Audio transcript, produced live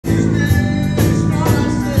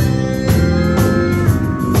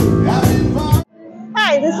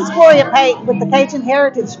Gloria Pate with the Cajun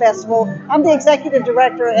Heritage Festival. I'm the executive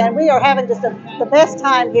director, and we are having just the best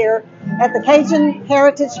time here at the Cajun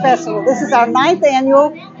Heritage Festival. This is our 9th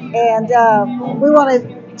annual, and we want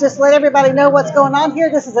to just let everybody know what's going on here.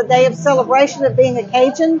 This is a day of celebration of being a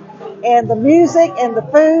Cajun, and the music and the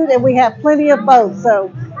food, and we have plenty of both.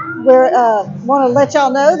 So we want to let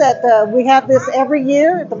y'all know that we have this every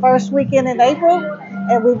year, the first weekend in April.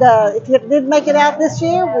 And if you didn't make it out this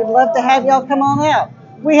year, we'd love to have y'all come on out.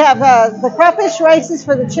 We have the crawfish races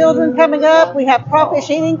for the children coming up. We have crawfish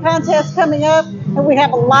eating contests coming up. And we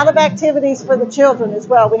have a lot of activities for the children as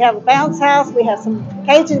well. We have a bounce house. We have some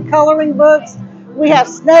Cajun coloring books. We have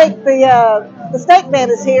Snake, the snake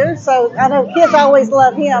man is here. So I know kids always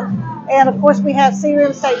love him. And of course, we have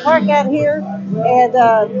Searim State Park out here.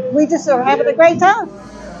 And we just are having a great time.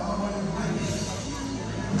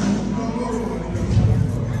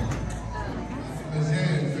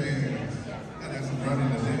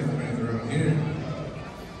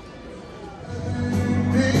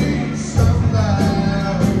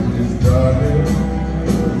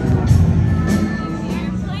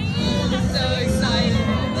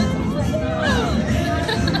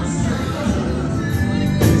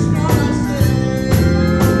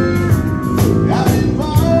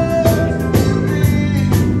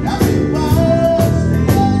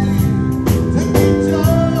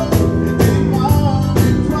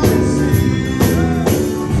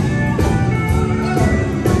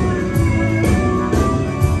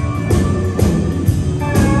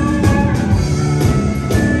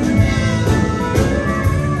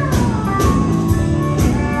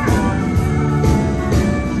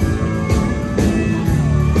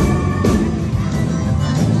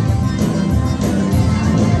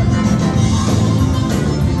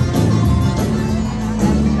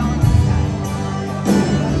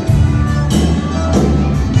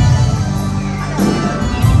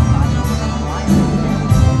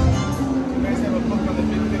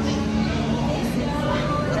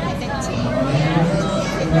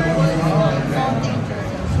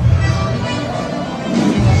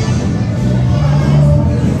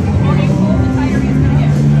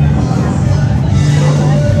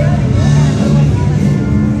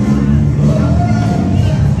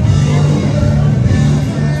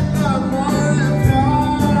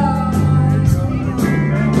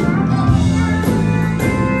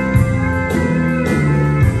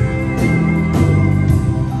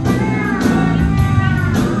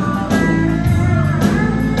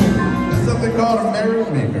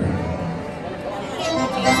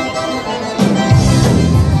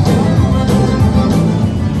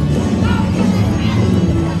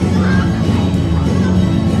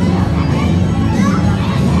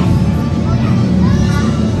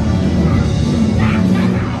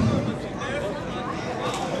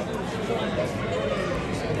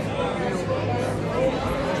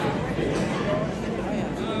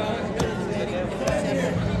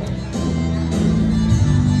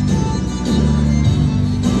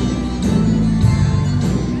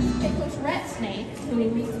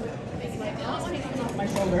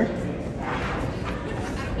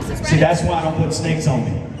 See, that's why I don't put snakes on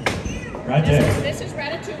me. Right there. This is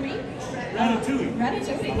Ratatouille. Ratatouille.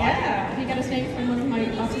 Ratatouille, yeah. He got a snake from one of my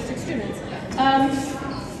autistic students.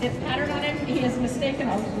 It's patterned on him. He has mistaken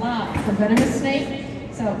a lot for venomous snake.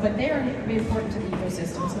 So, but they are very important to the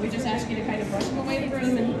ecosystem. So we just ask you to kind of brush them away the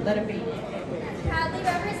room and let them be. Proudly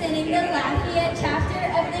representing the Lafayette chapter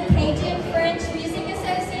of the Cajun French Music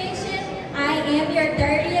Association, I am your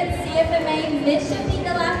 30th CFMA Mississippi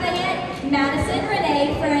de Lafayette, Madison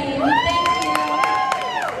Renee Frame. Thank you.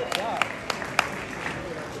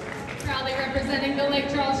 Proudly representing the Lake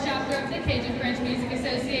Charles chapter of the Cajun French Music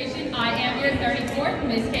Association, I am your 34th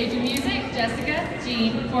Miss Cajun Music, Jessica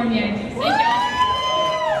Jean Fournier. Thank y'all.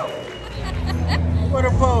 What a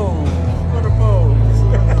pose.